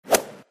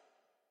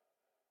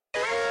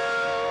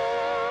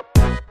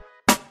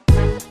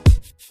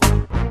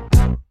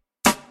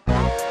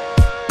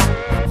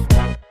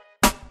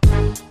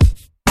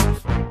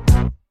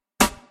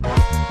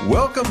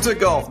Welcome to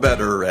Golf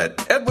Better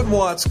at Edwin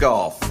Watts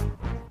Golf,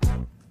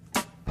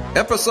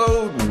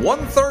 episode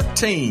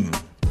 113.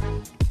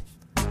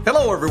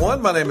 Hello,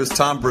 everyone. My name is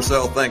Tom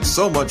Purcell. Thanks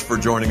so much for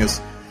joining us.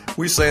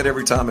 We say it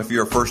every time if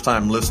you're a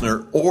first-time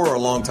listener or a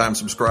long-time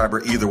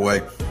subscriber. Either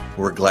way,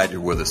 we're glad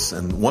you're with us.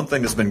 And one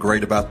thing that's been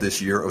great about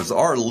this year is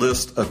our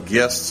list of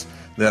guests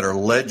that are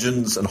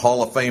legends and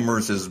Hall of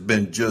Famers has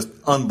been just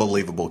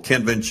unbelievable.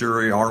 Ken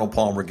Venturi, Arnold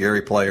Palmer,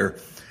 Gary Player.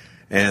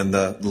 And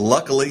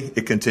luckily,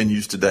 it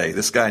continues today.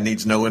 This guy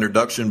needs no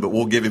introduction, but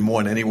we'll give him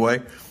one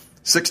anyway.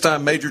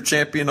 Six-time major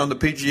champion on the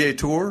PGA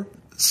Tour,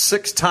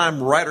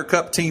 six-time Ryder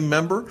Cup team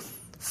member,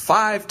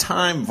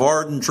 five-time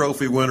Varden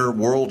Trophy winner,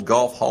 World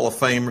Golf Hall of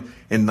Fame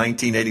in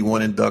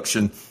 1981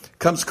 induction.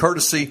 Comes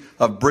courtesy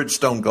of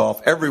Bridgestone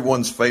Golf,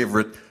 everyone's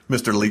favorite,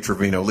 Mr. Lee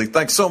Trevino. Lee,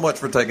 thanks so much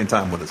for taking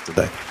time with us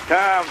today.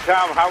 Tom,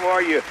 how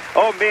are you?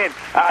 Oh, man,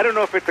 I don't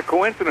know if it's a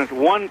coincidence.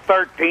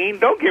 113?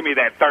 Don't give me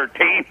that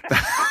 13.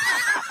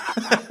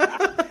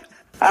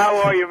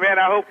 How are you, man?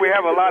 I hope we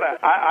have a lot of.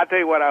 I tell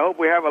you what, I hope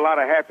we have a lot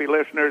of happy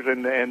listeners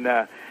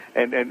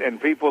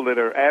and people that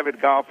are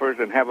avid golfers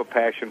and have a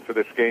passion for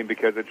this game.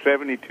 Because at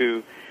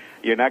 72,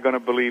 you're not going to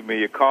believe me.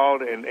 You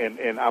called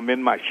and I'm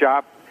in my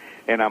shop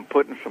and I'm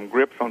putting some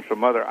grips on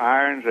some other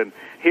irons, and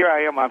here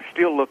I am. I'm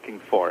still looking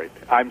for it.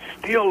 I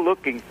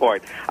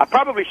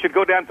probably should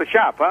go down to the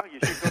shop, huh? You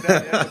should go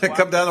down to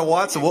Come down to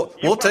Watts, and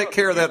we'll take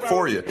care of that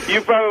for you.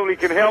 You probably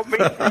can help me.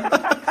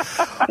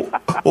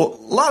 Well,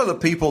 a lot of the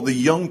people, the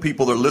young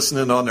people, are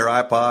listening on their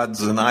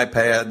iPods and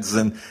iPads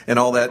and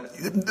all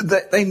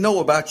that. They know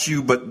about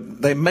you,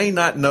 but they may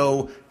not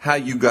know how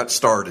you got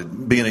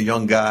started, being a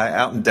young guy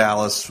out in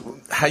Dallas,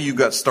 how you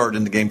got started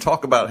in the game.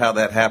 Talk about how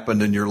that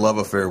happened and your love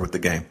affair with the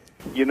game.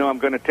 You know, I'm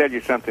going to tell you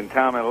something,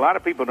 Tom, and a lot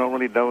of people don't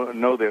really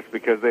know this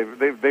because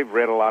they've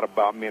read a lot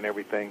about me and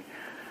everything.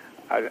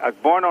 I was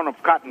born on a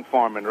cotton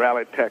farm in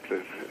Raleigh,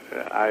 Texas.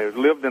 I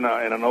lived in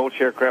an old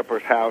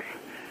sharecropper's house.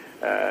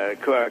 I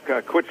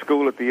quit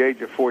school at the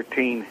age of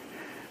 14.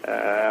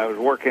 I was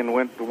working,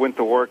 went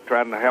to work,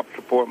 trying to help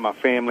support my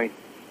family.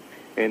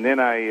 And then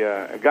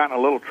I got in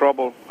a little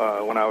trouble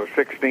when I was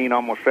 16,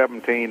 almost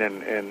 17,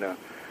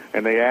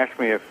 and they asked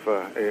me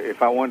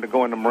if I wanted to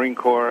go in the Marine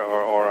Corps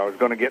or I was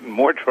going to get in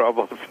more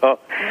trouble. So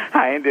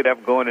I ended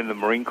up going in the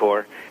Marine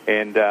Corps,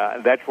 and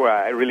that's where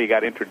I really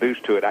got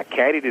introduced to it. I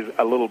caddied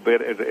a little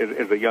bit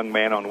as a young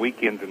man on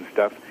weekends and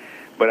stuff,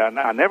 but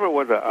I never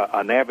was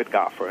an avid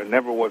golfer. I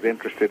never was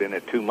interested in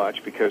it too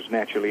much because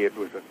naturally it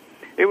was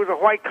a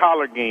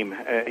white-collar game,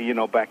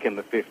 back in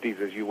the 50s,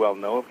 as you well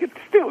know. It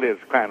still is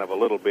kind of a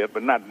little bit,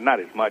 but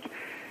not as much.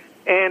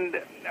 And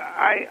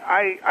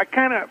I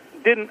kind of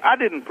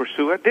didn't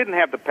pursue it, didn't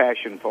have the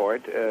passion for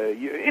it.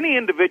 Any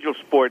individual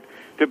sport,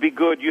 to be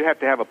good, you have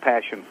to have a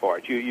passion for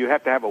it. You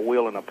have to have a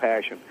will and a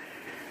passion.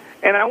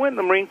 And I went in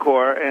the Marine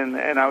Corps, and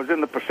I was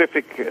in the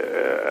Pacific.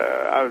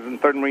 I was in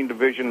 3rd Marine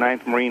Division,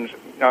 9th Marines.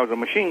 I was a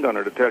machine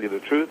gunner, to tell you the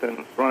truth,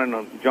 and running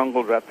the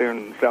jungles out there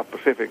in the South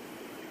Pacific.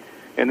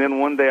 And then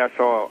one day I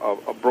saw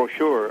a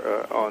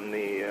brochure on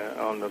the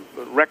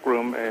rec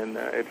room, and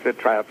it said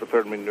try out for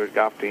 3rd Marine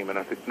golf team. And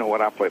I said, you know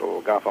what, I played a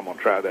little golf. I'm going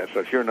to try that.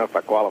 So sure enough,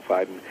 I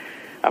qualified, and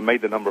I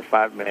made the number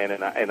 5 man,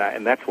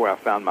 and that's where I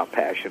found my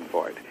passion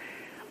for it.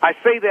 I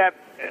say that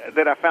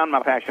I found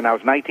my passion. I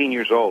was 19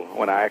 years old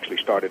when I actually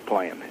started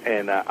playing,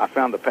 and I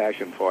found the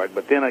passion for it.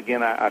 But then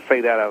again, I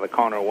say that out of the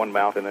corner of one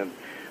mouth, and then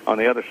on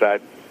the other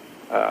side,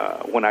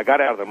 when I got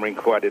out of the Marine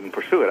Corps, I didn't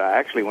pursue it. I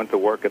actually went to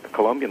work at the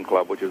Columbian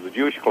Club, which is a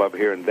Jewish club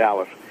here in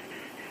Dallas,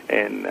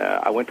 and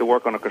I went to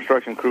work on a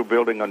construction crew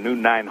building a new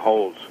 9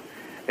 holes,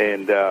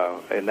 and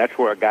that's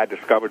where a guy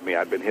discovered me.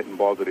 I'd been hitting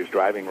balls at his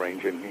driving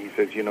range, and he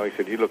says, you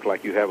look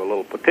like you have a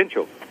little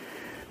potential.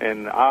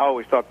 And I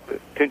always thought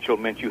potential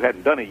meant you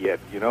hadn't done it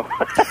yet,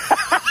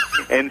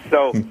 And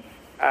so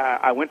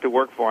I went to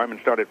work for him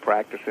and started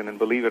practicing, and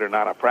believe it or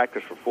not, I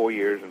practiced for 4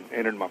 years and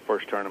entered my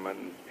first tournament.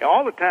 And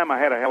all the time I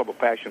had a hell of a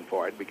passion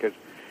for it because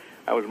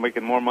I was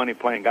making more money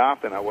playing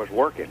golf than I was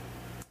working.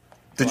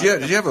 Did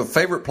you have a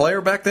favorite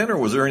player back then, or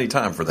was there any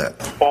time for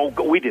that? Oh,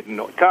 we didn't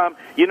know. Tom,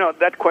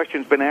 that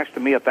question's been asked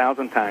to me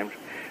 1,000 times,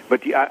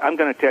 but I'm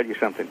going to tell you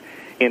something.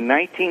 In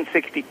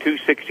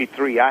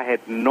 1962-63, I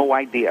had no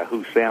idea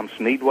who Sam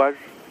Snead was,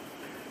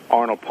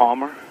 Arnold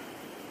Palmer,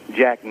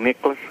 Jack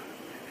Nicklaus,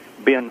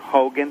 Ben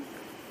Hogan.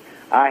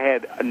 I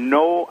had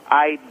no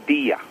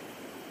idea,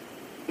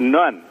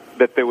 none,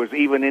 that there was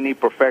even any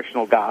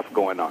professional golf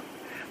going on.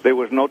 There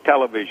was no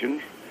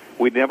televisions.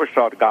 We never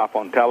saw golf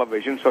on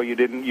television, so you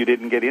didn't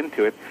get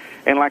into it.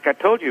 And like I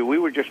told you, we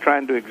were just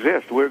trying to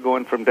exist. We were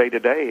going from day to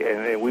day,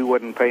 and we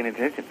wasn't paying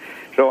attention.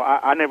 So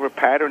I never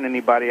patterned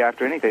anybody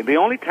after anything. The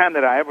only time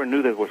that I ever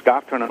knew there was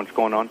golf tournaments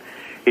going on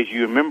is,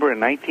 you remember in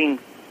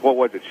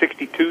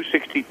 62,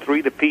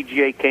 63, the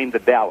PGA came to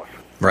Dallas.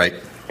 Right.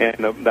 And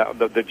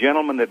the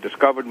gentleman that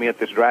discovered me at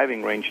this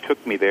driving range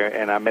took me there,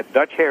 and I met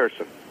Dutch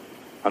Harrison.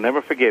 I'll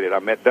never forget it. I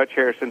met Dutch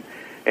Harrison.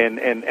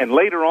 And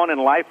later on in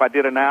life, I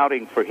did an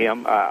outing for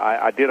him.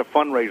 I did a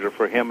fundraiser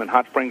for him in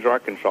Hot Springs,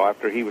 Arkansas,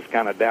 after he was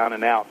kind of down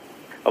and out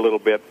a little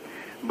bit.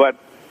 But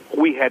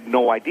we had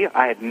no idea.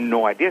 I had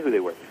no idea who they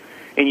were.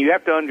 And you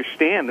have to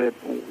understand that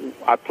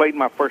I played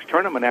my first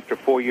tournament after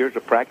 4 years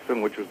of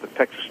practicing, which was the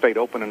Texas State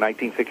Open in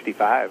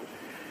 1965,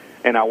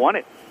 and I won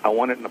it. I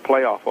won it in the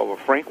playoff over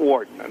Frank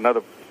Warden,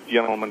 another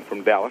gentleman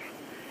from Dallas.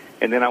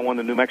 And then I won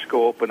the New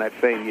Mexico Open that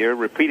same year,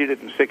 repeated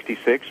it in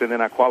 66, and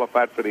then I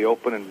qualified for the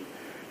Open in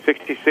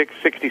 66,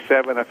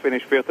 67. I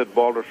finished fifth at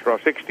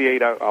Balderstraw.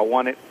 68, I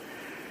won it.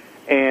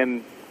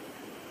 And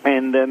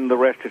then the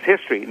rest is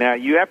history. Now,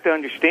 you have to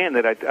understand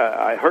that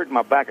I hurt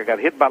my back. I got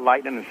hit by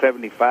lightning in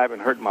 75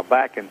 and hurt my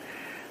back. And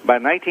by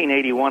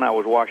 1981, I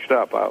was washed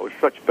up. I was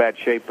such bad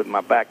shape with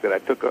my back that I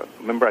took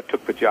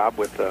the job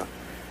with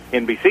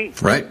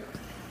NBC. Right.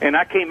 And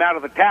I came out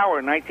of the tower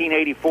in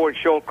 1984 at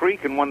Shoal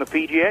Creek and won the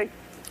PGA.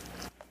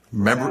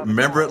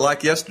 Remember it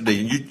like yesterday.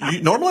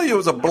 You normally it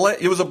was a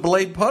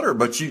blade putter,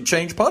 but you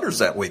changed putters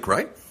that week,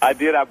 right? I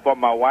did. I bought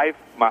my wife,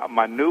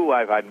 my new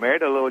wife. I'd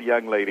married a little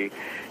young lady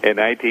in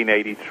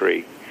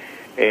 1983,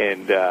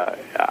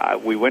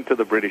 and we went to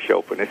the British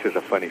Open. This is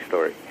a funny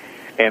story.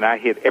 And I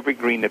hit every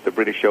green at the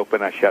British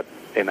Open. I shot,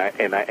 and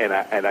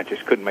I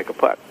just couldn't make a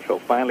putt. So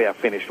finally, I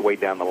finished way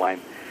down the line,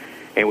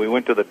 and we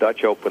went to the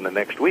Dutch Open the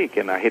next week,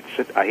 and I hit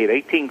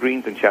 18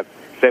 greens and shot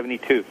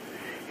 72.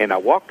 And I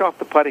walked off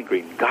the putting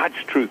green. God's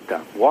truth,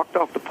 Tom. Walked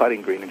off the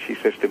putting green, and she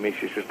says to me,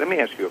 let me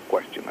ask you a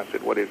question. I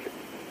said, what is it?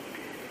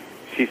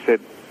 She said,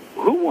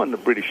 who won the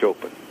British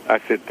Open? I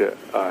said,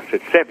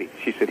 Seve.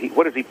 She said,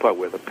 what does he putt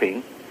with, a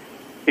ping?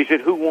 He said,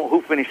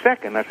 who finished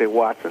second? I said,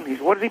 Watson. He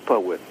said, what does he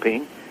putt with,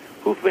 ping?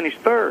 Who finished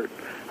third?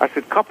 I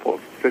said,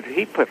 Couples. Said,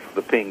 he puts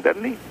the ping,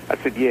 doesn't he? I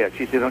said, yeah.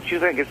 She said, don't you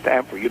think it's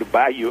time for you to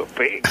buy you a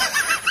ping?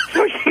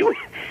 So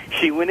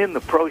she went in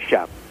the pro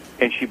shop,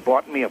 and she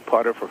bought me a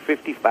putter for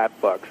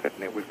 $55,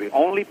 and it was the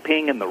only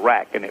ping in the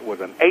rack, and it was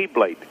an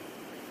A-blade.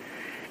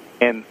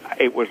 And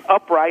it was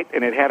upright,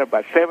 and it had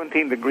about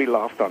 17-degree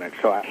loft on it.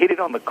 So I hit it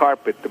on the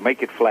carpet to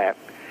make it flat,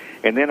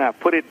 and then I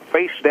put it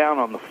face down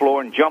on the floor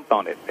and jumped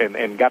on it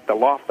and got the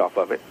loft off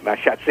of it. And I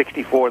shot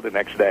 64 the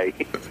next day.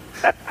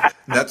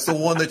 That's the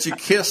one that you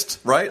kissed,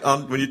 right,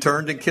 when you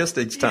turned and kissed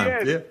each time.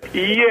 Yes,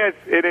 yeah. Yes,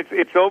 and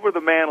it's over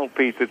the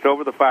mantelpiece. It's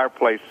over the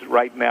fireplace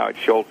right now at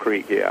Shoal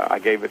Creek. Yeah, I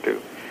gave it to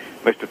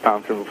Mr.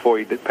 Thompson before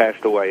he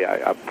passed away.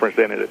 I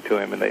presented it to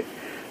him, and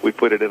we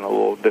put it in a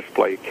little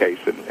display case,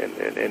 and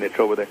it's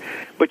over there.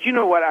 But you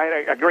know what? I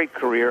had a great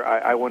career.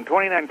 I won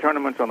 29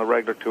 tournaments on the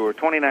regular tour,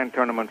 29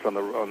 tournaments on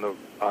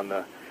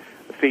the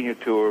senior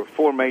tour,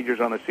 4 majors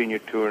on the senior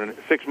tour, and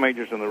 6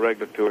 majors on the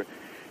regular tour,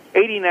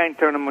 89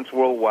 tournaments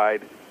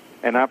worldwide,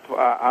 and I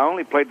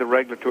only played the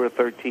regular tour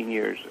 13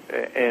 years.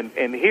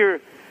 And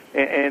here,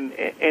 and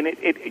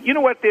it you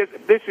know what?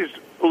 This is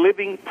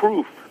living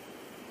proof.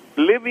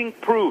 Living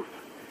proof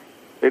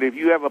that if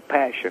you have a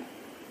passion,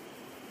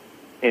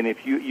 and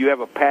if you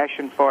have a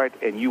passion for it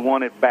and you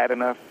want it bad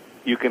enough,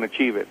 you can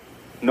achieve it.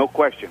 No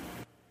question.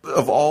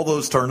 Of all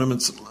those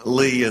tournaments,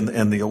 Lee, and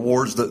the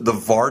awards, the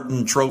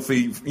Varden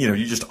Trophy,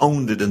 you just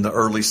owned it in the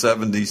early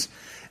 70s.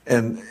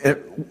 And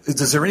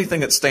is there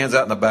anything that stands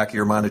out in the back of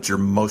your mind that you're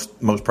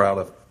most proud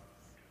of?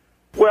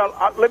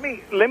 Well, let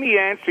me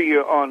answer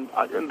you on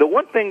the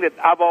one thing that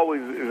I've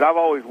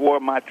always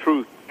wore my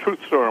truth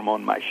serum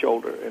on my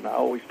shoulder, and I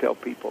always tell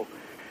people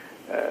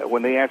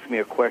when they ask me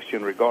a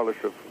question, regardless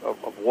of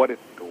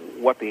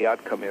what the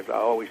outcome is, I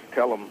always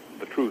tell them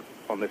the truth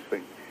on this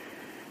thing.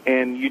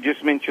 And you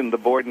just mentioned the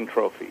Boyden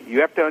Trophy.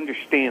 You have to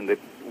understand that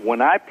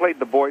when I played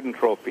the Boyden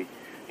Trophy,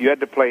 you had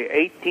to play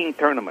 18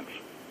 tournaments,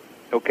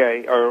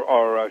 okay?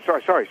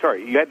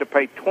 Sorry. You had to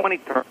play 20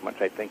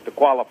 tournaments, I think, to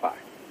qualify.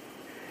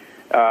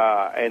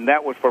 And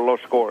that was for low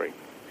scoring.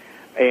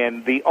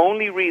 And the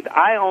only reason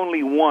I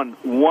only won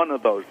one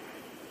of those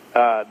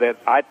that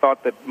I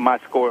thought that my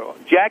score,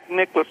 Jack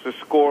Nicklaus's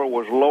score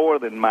was lower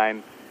than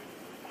mine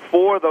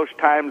 4 of those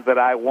times that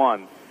I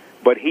won,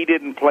 but he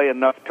didn't play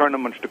enough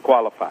tournaments to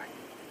qualify.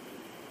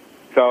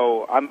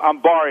 So I'm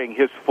barring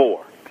his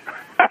 4.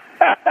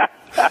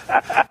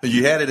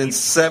 You had it in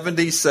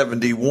 70,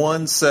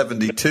 71,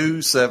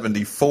 72,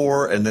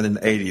 74, and then in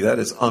 80. That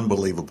is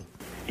unbelievable.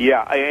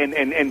 Yeah,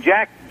 and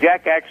Jack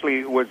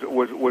actually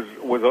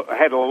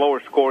had a lower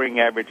scoring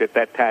average at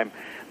that time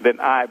than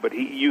I, but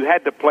you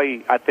had to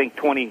play, I think,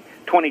 20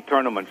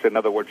 tournaments, in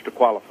other words, to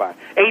qualify.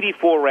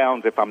 84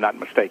 rounds, if I'm not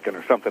mistaken,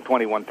 or something,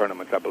 21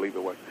 tournaments, I believe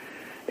it was.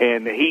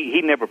 And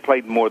he never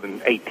played more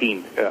than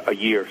 18 a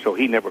year, so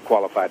he never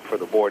qualified for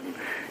the board. And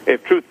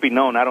if truth be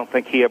known, I don't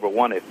think he ever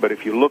won it, but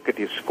if you look at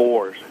his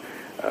scores,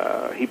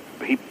 I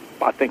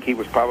think he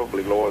was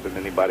probably lower than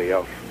anybody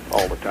else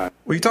all the time.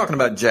 Well, you're talking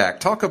about Jack.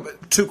 Talk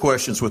about 2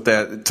 questions with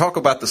that. Talk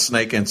about the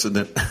snake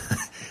incident.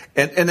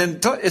 And then,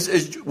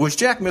 was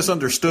Jack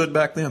misunderstood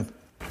back then?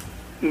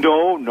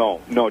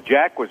 No.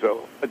 Jack was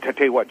to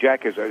tell you what,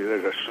 Jack is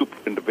a super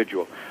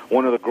individual.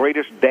 One of the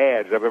greatest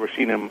dads I've ever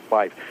seen in my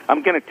life.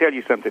 I'm going to tell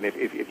you something.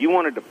 If you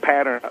wanted to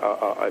pattern,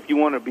 if you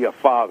want to be a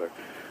father,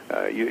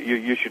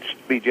 you should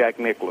be Jack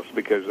Nicklaus,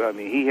 because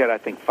he had, I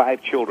think,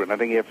 5 children. I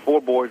think he had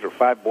 4 boys or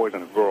 5 boys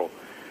and a girl.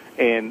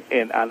 And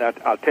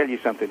I'll tell you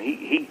something.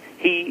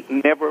 He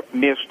never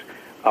missed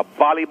a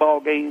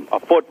volleyball game, a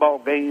football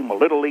game, a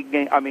little league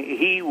game. I mean,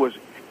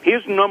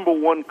 his number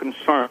one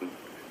concern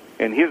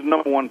and his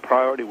number one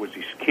priority was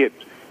his kids.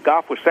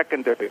 Golf was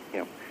secondary to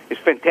him.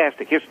 It's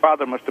fantastic. His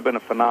father must have been a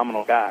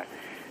phenomenal guy.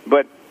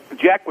 But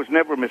Jack was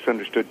never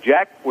misunderstood.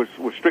 Jack was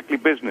strictly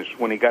business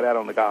when he got out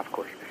on the golf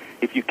course.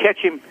 If you catch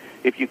him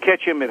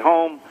at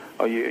home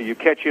or you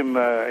catch him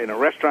in a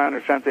restaurant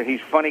or something,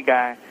 he's a funny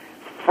guy,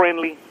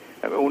 friendly,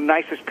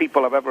 nicest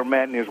people I've ever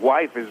met, and his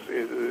wife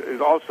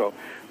is also.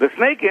 The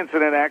snake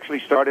incident actually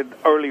started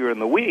earlier in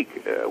the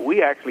week.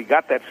 We actually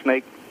got that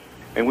snake,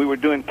 and we were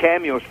doing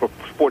cameos for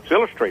Sports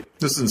Illustrated.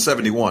 This is in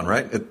 71,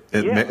 right?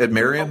 At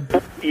Marion?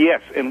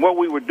 Yes, and what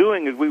we were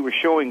doing is we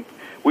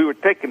were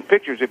taking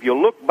pictures. If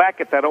you look back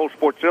at that old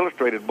Sports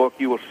Illustrated book,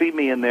 you will see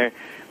me in there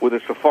with a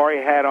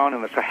safari hat on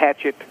and a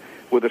hatchet,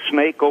 with a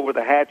snake over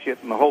the hatchet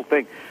and the whole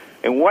thing.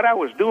 And what I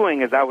was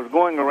doing is I was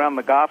going around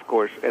the golf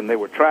course, and they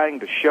were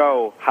trying to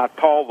show how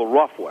tall the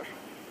rough was.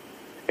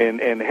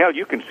 And hell,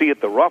 you can see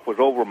it, the rough was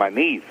over my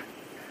knees,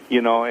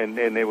 and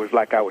it was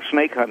like I was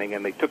snake hunting,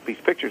 and they took these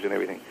pictures and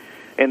everything.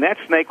 And that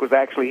snake was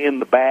actually in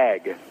the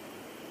bag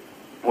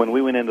when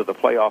we went into the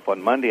playoff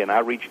on Monday, and I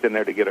reached in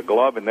there to get a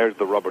glove, and there's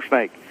the rubber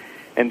snake.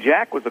 And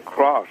Jack was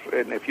across,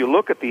 and if you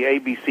look at the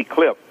ABC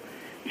clip,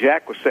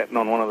 Jack was sitting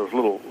on one of those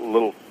little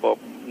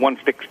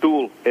one-stick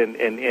stool,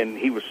 and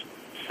he was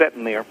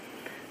sitting there,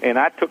 and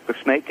I took the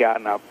snake out,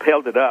 and I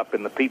held it up,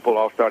 and the people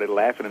all started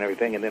laughing and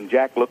everything, and then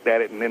Jack looked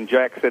at it, and then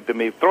Jack said to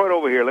me, "Throw it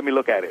over here, let me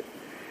look at it."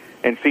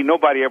 And see,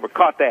 nobody ever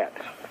caught that.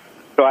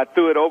 So I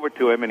threw it over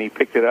to him, and he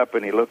picked it up,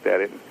 and he looked at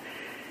it.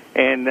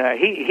 And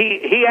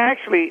he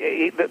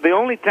actually, the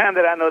only time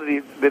that I know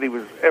that he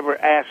was ever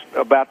asked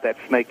about that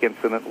snake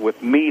incident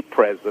with me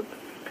present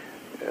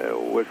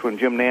was when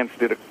Jim Nance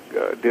did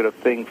a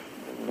thing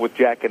with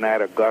Jack and I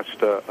at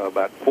Augusta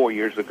about 4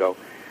 years ago,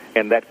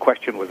 and that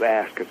question was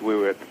asked as we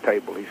were at the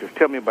table. He says,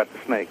 "Tell me about the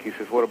snake." He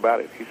says, "What about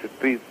it?" He said,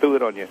 "He threw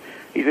it on you."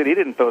 He said, "He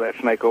didn't throw that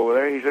snake over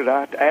there." He said,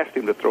 "I asked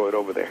him to throw it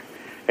over there."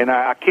 And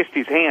I kissed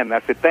his hand. I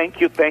said, "Thank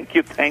you, thank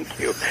you, thank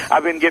you.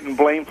 I've been getting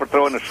blamed for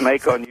throwing a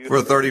snake on you."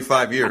 For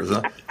 35 years,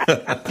 huh?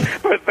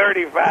 For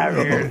 35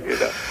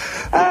 years,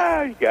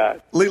 Oh,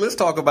 God. Lee, let's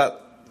talk about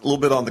a little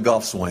bit on the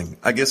golf swing.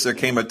 I guess there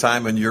came a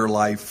time in your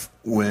life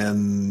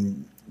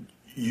when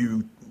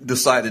you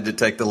decided to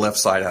take the left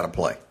side out of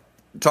play.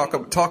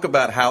 Talk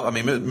about how,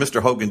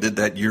 Mr. Hogan did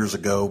that years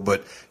ago,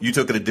 but you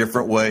took it a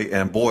different way,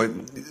 and boy,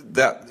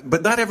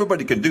 but not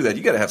everybody can do that.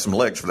 You got to have some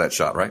legs for that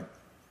shot, right?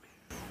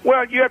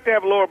 Well, you have to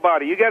have a lower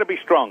body. You got to be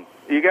strong.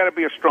 You got to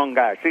be a strong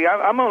guy. See,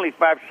 I'm only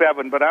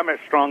 5'7", but I'm as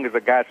strong as a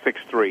guy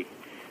 6'3".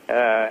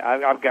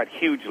 I've got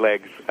huge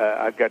legs.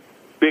 I've got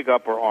big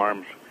upper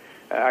arms.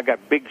 I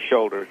got big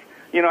shoulders.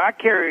 I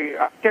carry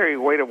a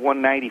weight of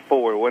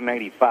 194 or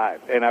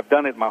 195, and I've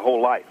done it my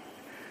whole life.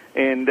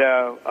 And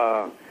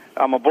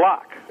I'm a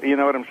block. You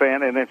know what I'm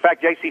saying? And in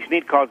fact, J.C.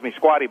 Snead calls me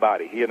squatty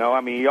body. He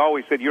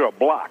always said you're a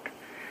block.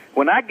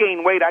 When I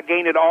gain weight, I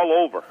gain it all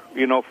over.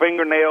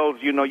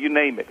 Fingernails, you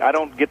name it. I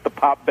don't get the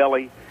pop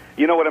belly.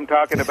 You know what I'm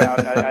talking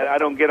about? I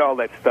don't get all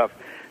that stuff.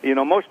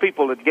 Most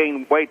people that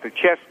gain weight, their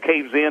chest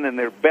caves in and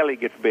their belly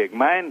gets big.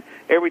 Mine,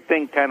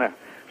 everything kind of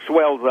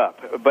swells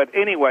up. But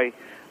anyway,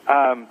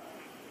 the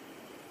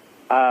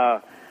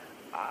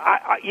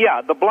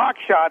block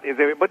shot is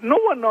there, but no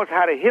one knows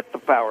how to hit the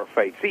power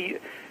fade. See,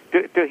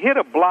 to hit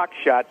a block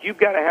shot, you've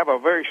got to have a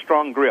very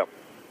strong grip.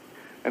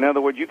 In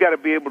other words, you got to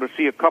be able to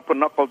see a couple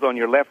knuckles on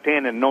your left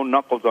hand and no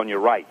knuckles on your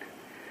right.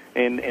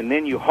 And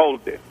then you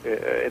hold it,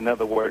 in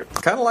other words.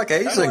 Kind of like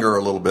Azinger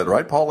a little bit,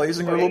 right? Paul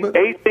Azinger a little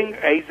bit?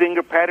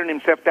 Azinger patterned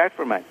himself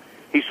after mine.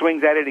 He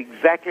swings at it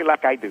exactly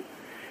like I do.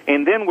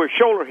 And then we're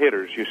shoulder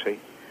hitters, you see.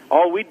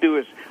 All we do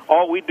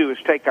is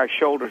take our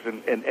shoulders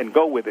and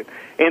go with it.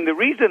 And the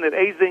reason that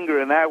Azinger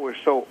and I were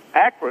so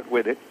accurate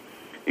with it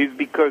is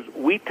because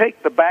we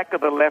take the back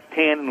of the left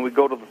hand and we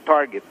go to the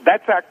target.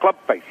 That's our club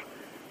face.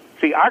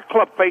 See, our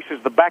club face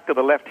is the back of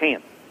the left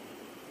hand.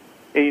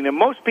 And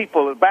most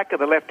people, the back of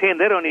the left hand,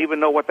 they don't even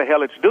know what the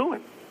hell it's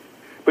doing.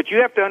 But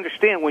you have to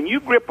understand, when you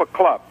grip a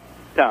club,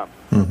 Tom,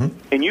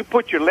 and you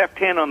put your left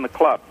hand on the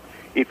club,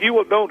 if you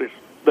will notice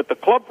that the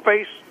club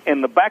face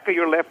and the back of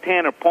your left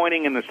hand are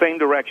pointing in the same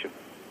direction.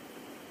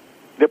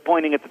 They're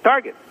pointing at the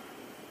target.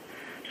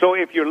 So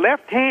if your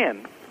left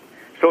hand,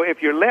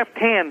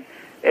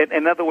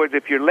 in other words,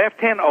 if your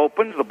left hand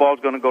opens, the ball's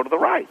going to go to the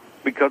right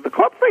because the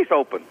club face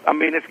opens.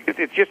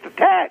 It's just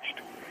attached.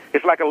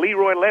 It's like a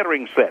Leroy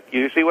lettering set.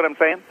 You see what I'm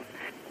saying?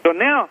 So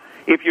now,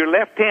 if your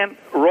left hand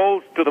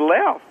rolls to the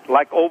left,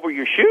 like over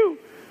your shoe,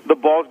 the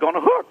ball's going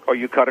to hook, or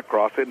you cut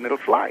across it and it'll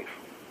slice.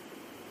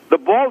 The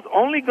ball's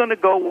only going to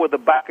go where the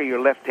back of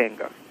your left hand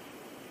goes.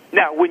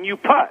 Now, when you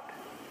putt,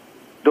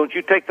 don't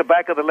you take the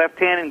back of the left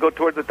hand and go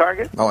towards the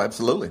target? Oh,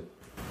 absolutely.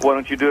 Why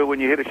don't you do it when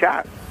you hit a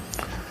shot?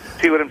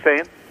 See what I'm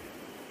saying?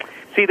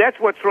 See, that's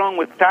what's wrong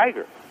with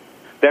Tiger.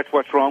 That's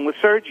what's wrong with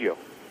Sergio.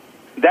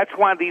 That's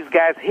why these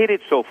guys hit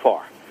it so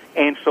far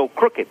and so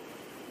crooked.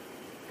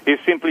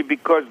 It's simply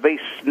because they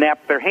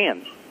snap their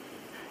hands.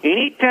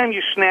 Anytime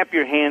you snap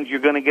your hands, you're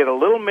going to get a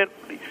little bit.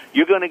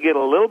 You're going to get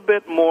a little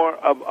bit more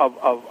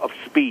of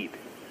speed.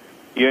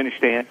 You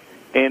understand?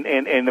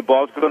 And the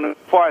ball's going to go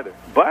farther,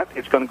 but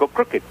it's going to go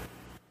crooked.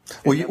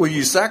 Well,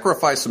 you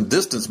sacrificed some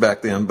distance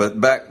back then, but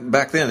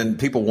back then, and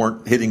people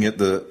weren't hitting it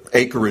the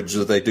acreage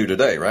that they do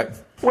today, right?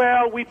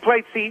 Well, we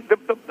played. See, the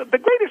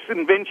greatest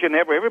invention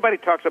ever. Everybody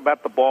talks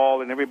about the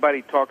ball, and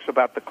everybody talks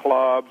about the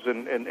clubs,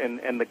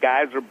 and the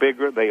guys are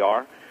bigger. They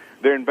are.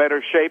 They're in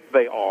better shape.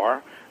 They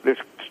are. There's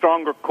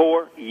stronger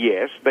core.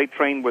 Yes, they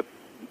train with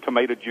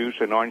tomato juice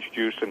and orange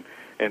juice,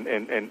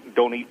 and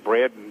don't eat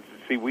bread. And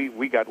see,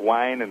 we got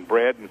wine and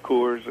bread and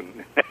Coors,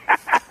 and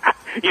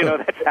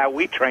that's how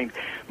we train.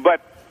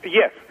 But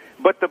yes,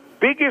 but the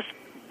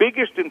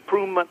biggest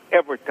improvement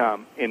ever,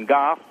 Tom, in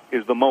golf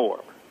is the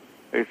mower.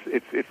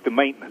 It's the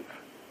maintenance.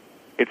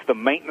 It's the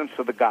maintenance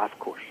of the golf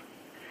course.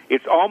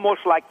 It's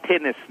almost like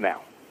tennis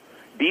now.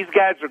 These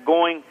guys are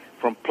going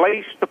from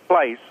place to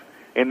place,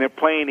 and they're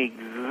playing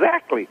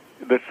exactly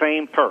the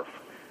same turf,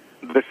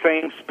 the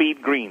same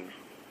speed greens.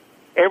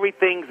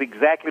 Everything's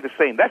exactly the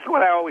same. That's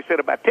what I always said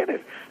about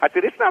tennis. I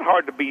said, it's not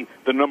hard to be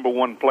the number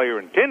one player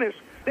in tennis.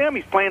 Damn,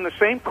 he's playing the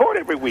same court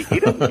every week. He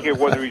doesn't care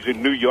whether he's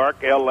in New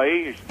York,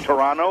 L.A.,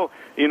 Toronto,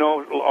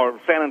 or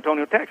San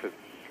Antonio, Texas.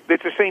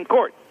 It's the same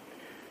court.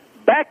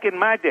 Back in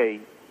my day,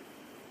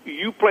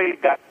 you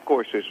played golf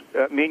courses.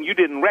 You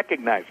didn't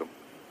recognize them.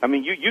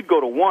 You'd go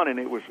to one, and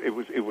it was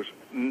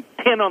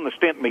 10 on the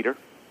stent meter,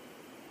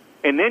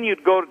 and then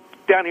you'd go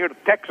down here to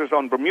Texas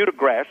on Bermuda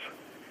grass,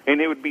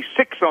 and it would be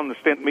 6 on the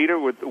stent meter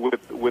with the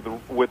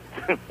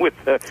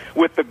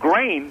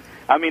grain.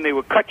 They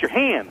would cut your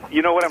hand.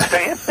 You know what I'm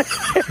saying?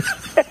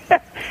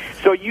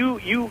 So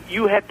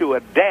you had to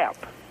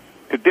adapt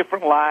to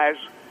different lies.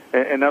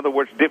 In other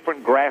words,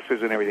 different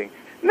grasses and everything.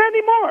 Not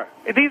anymore.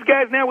 These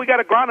guys now, we got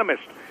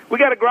agronomists. We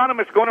got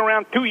agronomists going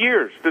around 2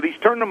 years to these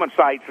tournament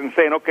sites and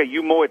saying, okay,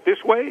 you mow it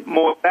this way,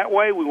 mow it that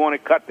way, we want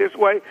it cut this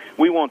way,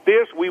 we want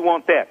this, we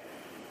want that.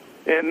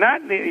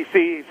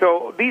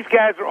 So these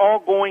guys are all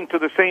going to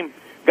the same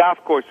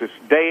golf courses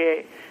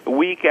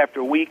week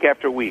after week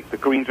after week. The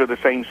greens are the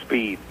same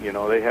speed.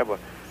 They have a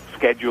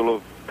schedule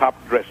of top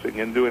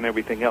dressing and doing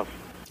everything else.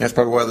 That's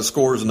probably why the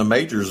scores in the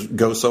majors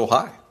go so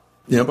high.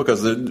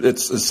 Because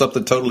it's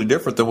something totally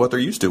different than what they're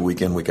used to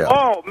week in, week out.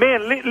 Oh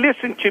man,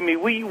 listen to me.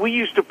 We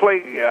used to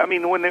play.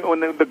 When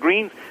the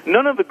greens,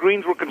 none of the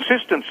greens were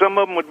consistent. Some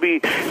of them would be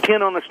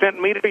 10 on the stent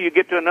meter. You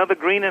get to another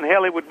green, and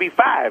hell, it would be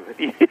 5.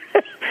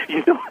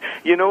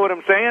 You know what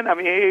I'm saying?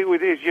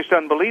 It's just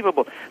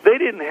unbelievable. They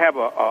didn't have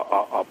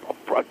a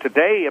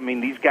today.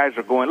 These guys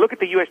are going. Look at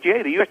the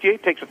USGA. The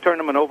USGA takes a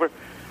tournament over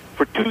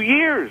for 2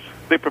 years.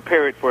 They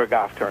prepare it for a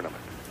golf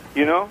tournament.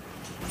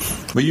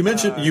 Well, you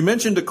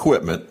mentioned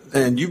equipment,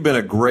 and you've been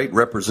a great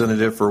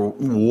representative for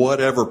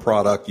whatever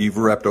product you've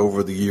repped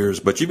over the years,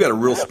 but you've got a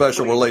real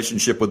special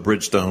relationship with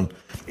Bridgestone.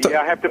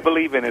 Yeah, I have to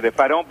believe in it. If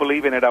I don't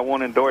believe in it, I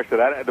won't endorse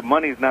it. The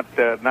money's not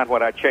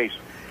what I chase.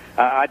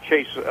 I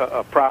chase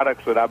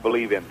products that I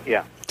believe in,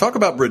 yeah. Talk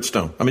about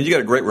Bridgestone. You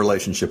got a great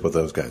relationship with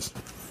those guys.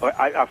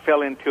 I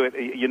fell into it.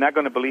 You're not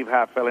going to believe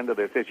how I fell into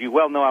this. As you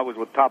well know, I was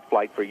with Top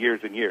Flight for years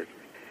and years.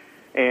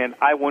 And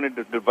I wanted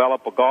to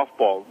develop a golf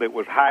ball that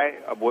was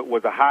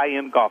a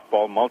high-end golf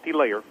ball,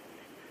 multi-layer,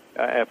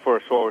 for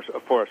a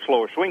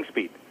slower swing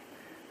speed.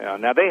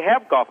 Now they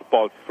have golf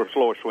balls for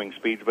slower swing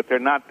speeds, but they're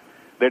not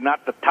the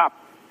top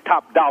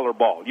dollar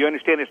ball. You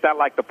understand? It's not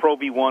like the Pro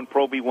V1,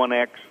 Pro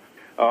V1X,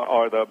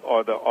 or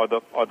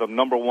the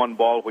number one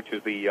ball, which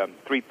is the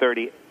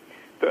 330,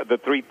 the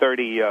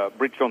 330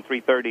 Bridgestone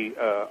 330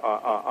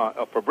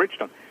 for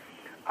Bridgestone.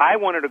 I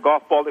wanted a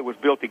golf ball that was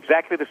built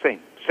exactly the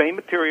same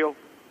material.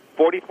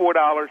 $44,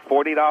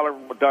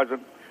 $40 a dozen,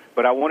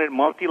 but I wanted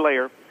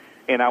multi-layer,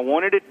 and I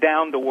wanted it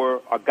down to where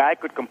a guy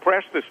could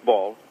compress this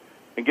ball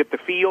and get the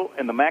feel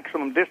and the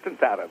maximum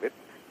distance out of it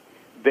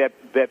that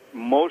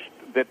most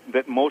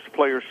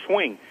players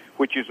swing,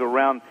 which is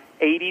around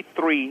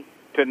 83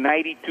 to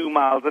 92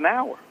 miles an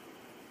hour.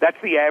 That's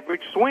the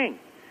average swing,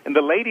 and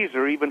the ladies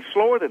are even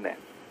slower than that.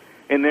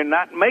 And they're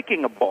not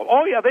making a ball.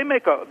 Oh yeah, they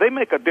make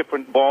a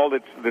different ball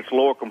that's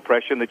lower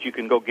compression that you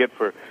can go get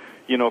for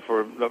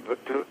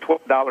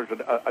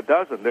 $12 a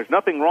dozen. There's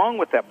nothing wrong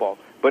with that ball,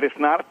 but it's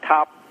not a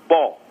top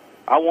ball.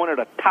 I wanted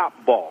a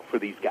top ball for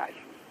these guys.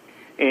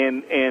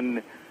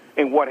 And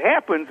what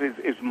happens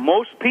is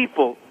most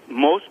people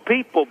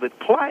that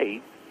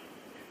play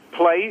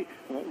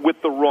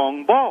with the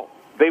wrong ball.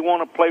 They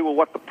want to play with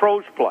what the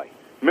pros play.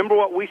 Remember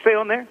what we say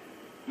on there?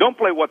 Don't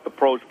play what the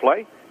pros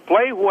play.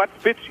 Play what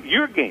fits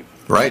your game.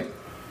 Right.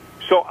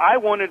 So I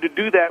wanted to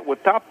do that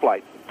with Top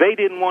Flight. They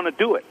didn't want to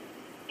do it.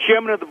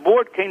 Chairman of the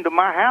board came to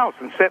my house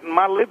and sat in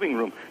my living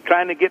room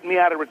trying to get me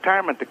out of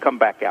retirement to come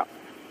back out.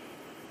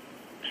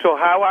 So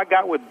how I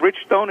got with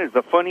Bridgestone is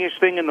the funniest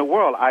thing in the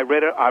world. I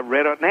read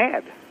an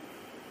ad,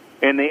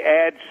 and the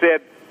ad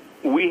said,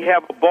 we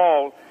have a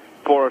ball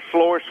for a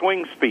slower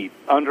swing speed,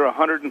 under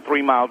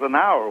 103 miles an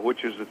hour,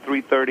 which is the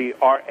 330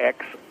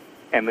 RX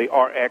and the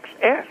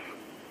RXS.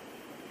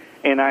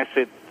 And I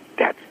said,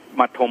 I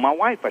told my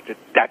wife, I said,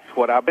 that's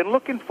what I've been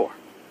looking for.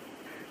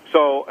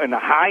 So, and a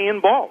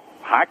high-end ball,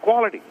 high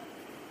quality.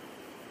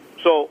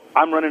 So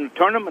I'm running a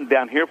tournament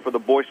down here for the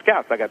Boy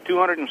Scouts. I got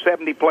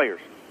 270 players.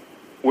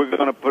 We're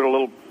going to put a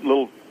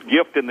little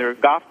gift in their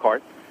golf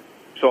cart.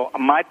 So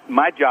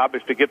my job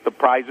is to get the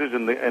prizes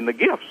and the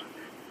gifts.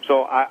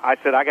 So I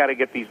said, I got to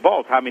get these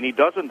balls. How many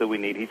dozen do we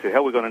need? He said,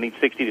 hell, we're going to need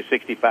 60 to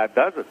 65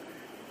 dozen.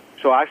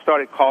 So I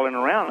started calling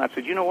around. I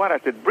said, you know what? I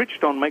said,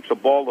 Bridgestone makes a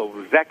ball that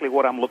was exactly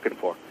what I'm looking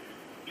for.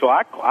 So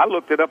I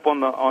looked it up on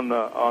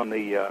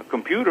the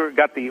computer,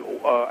 got the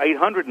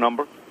 800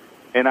 number,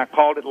 and I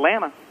called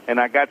Atlanta, and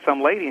I got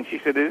some lady, and she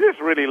said, is this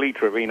really Lee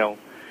Trevino?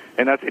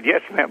 And I said,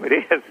 yes, ma'am, it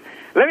is.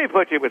 Let me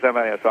put you with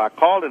somebody else. So I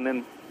called, and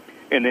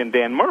then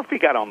Dan Murphy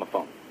got on the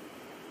phone.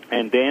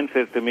 And Dan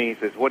says to me, he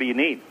says, what do you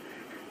need?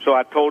 So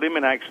I told him,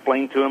 and I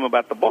explained to him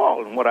about the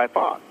ball and what I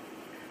thought.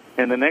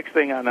 And the next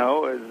thing I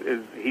know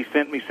is he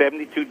sent me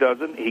 72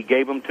 dozen. He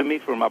gave them to me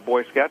for my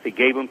Boy Scouts. He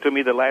gave them to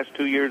me the last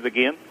 2 years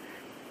again.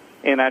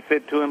 And I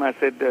said to him, I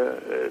said,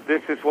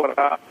 this is what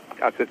I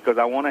said, because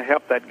I want to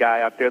help that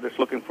guy out there that's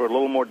looking for a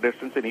little more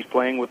distance, and he's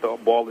playing with a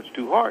ball that's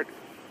too hard.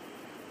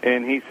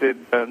 And he said,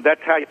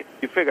 that's how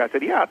you figure. I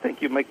said, yeah, I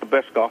think you make the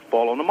best golf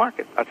ball on the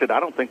market. I said,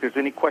 I don't think there's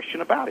any question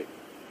about it.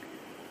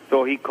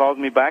 So he called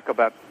me back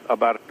about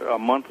a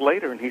month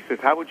later, and he says,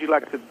 how would you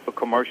like to do a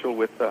commercial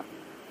with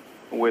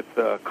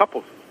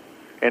couples?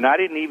 And I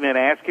didn't even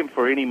ask him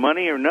for any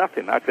money or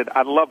nothing. I said,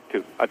 I'd love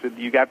to. I said,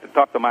 you got to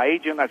talk to my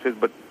agent. I said,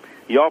 but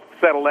y'all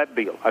settle that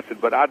deal. I said,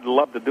 but I'd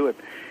love to do it.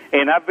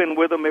 And I've been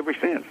with them ever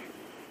since.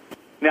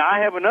 Now, I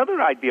have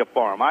another idea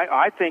for him.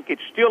 I think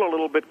it's still a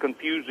little bit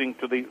confusing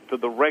to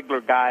the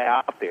regular guy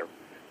out there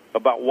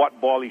about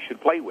what ball he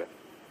should play with.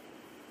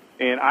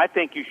 And I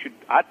think you should,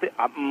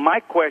 my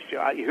question,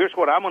 here's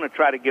what I'm going to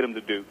try to get him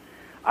to do.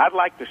 I'd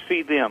like to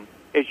see them,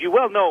 as you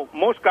well know,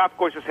 most golf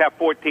courses have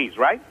 4 tees,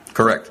 right?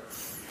 Correct.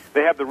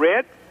 They have the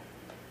red,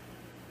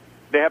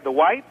 they have the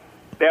white,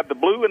 they have the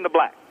blue and the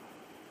black,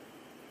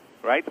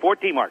 right? 4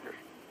 tee markers.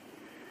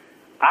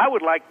 I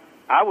would like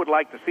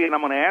to see, and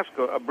I'm going to ask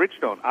a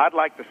Bridgestone, I'd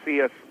like to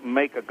see us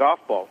make a golf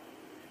ball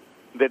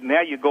that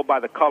now you go by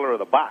the color of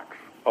the box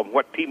of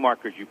what tee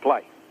markers you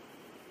play.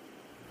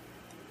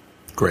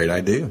 Great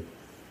idea.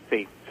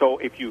 See, so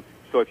if you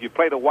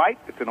play the white,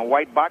 it's in a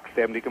white box,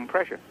 70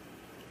 compression.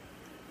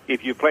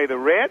 If you play the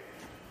red,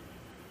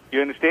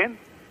 you understand?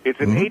 It's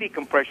an 80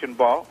 compression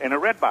ball in a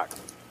red box.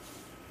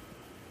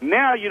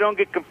 Now you don't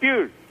get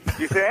confused.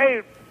 You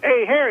say,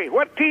 hey, Harry,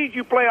 what tees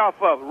you play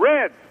off of?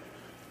 Red.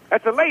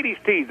 That's a ladies'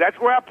 tees. That's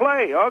where I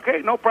play.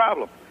 Okay, no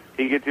problem.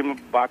 He gets him a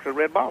box of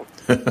red balls.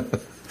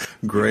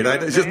 Great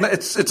idea.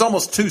 It's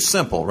almost too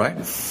simple, right?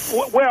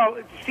 Well,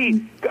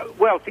 see,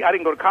 I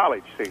didn't go to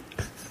college, see.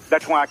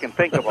 That's why I can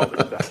think of all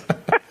this stuff.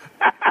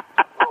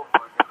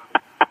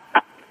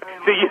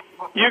 See,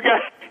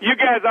 you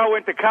guys all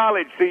went to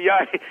college. See,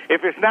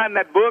 if it's not in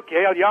that book,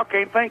 hell, y'all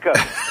can't think of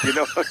it, you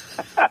know.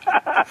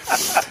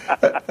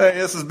 Hey,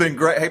 this has been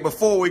great. Hey,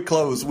 before we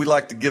close, we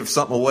like to give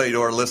something away to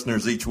our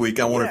listeners each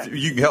week. I wonder if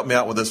you can help me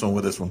out with this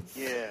one.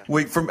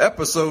 Yeah. From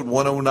episode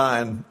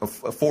 109,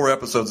 4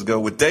 episodes ago,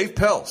 with Dave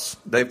Pels.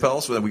 We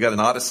got an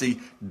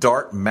Odyssey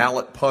Dart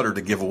Mallet putter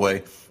to give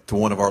away to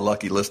one of our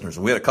lucky listeners.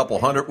 And we had a couple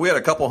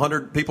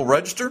hundred people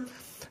register,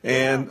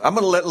 and I'm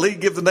going to let Lee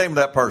give the name of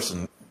that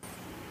person.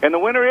 And the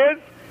winner is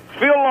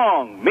Phil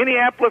Long,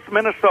 Minneapolis,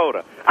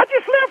 Minnesota. I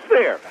just left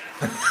there.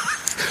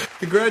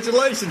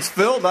 Congratulations,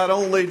 Phil. Not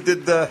only did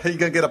you going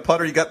to get a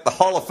putter, you got the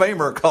Hall of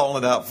Famer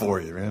calling out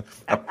for you, man.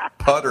 A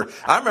putter.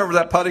 I remember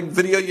that putting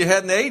video you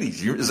had in the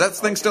 80s. Is that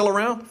thing still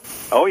around?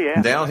 Oh,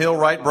 yeah. Downhill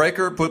right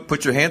breaker,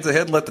 put your hands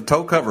ahead and let the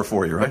toe cover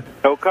for you, right?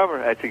 Toe cover.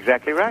 That's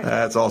exactly right.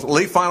 That's awesome.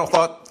 Lee, final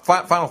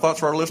thoughts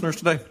for our listeners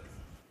today?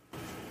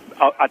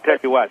 I'll tell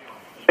you what.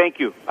 Thank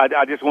you.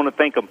 I just want to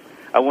thank them.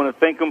 I want to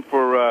thank them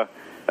for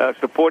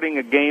supporting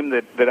a game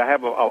that I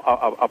have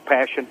a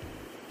passion,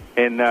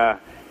 and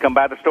come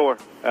by the store.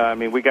 I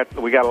mean, we got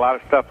a lot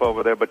of stuff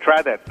over there, but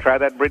try that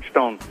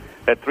Bridgestone,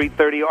 that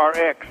 330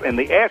 RX, and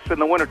the S in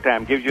the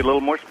wintertime gives you a little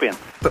more spin.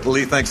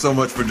 Lee, thanks so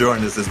much for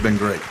joining us. It's been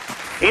great.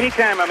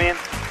 Anytime, my man.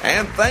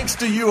 And thanks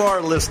to you,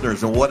 our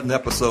listeners, and what an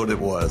episode it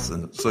was.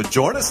 And so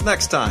join us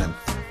next time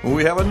when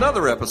we have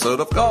another episode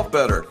of Golf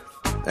Better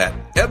at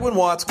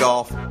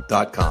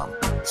EdwinWattsGolf.com.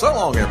 So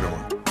long,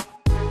 everyone.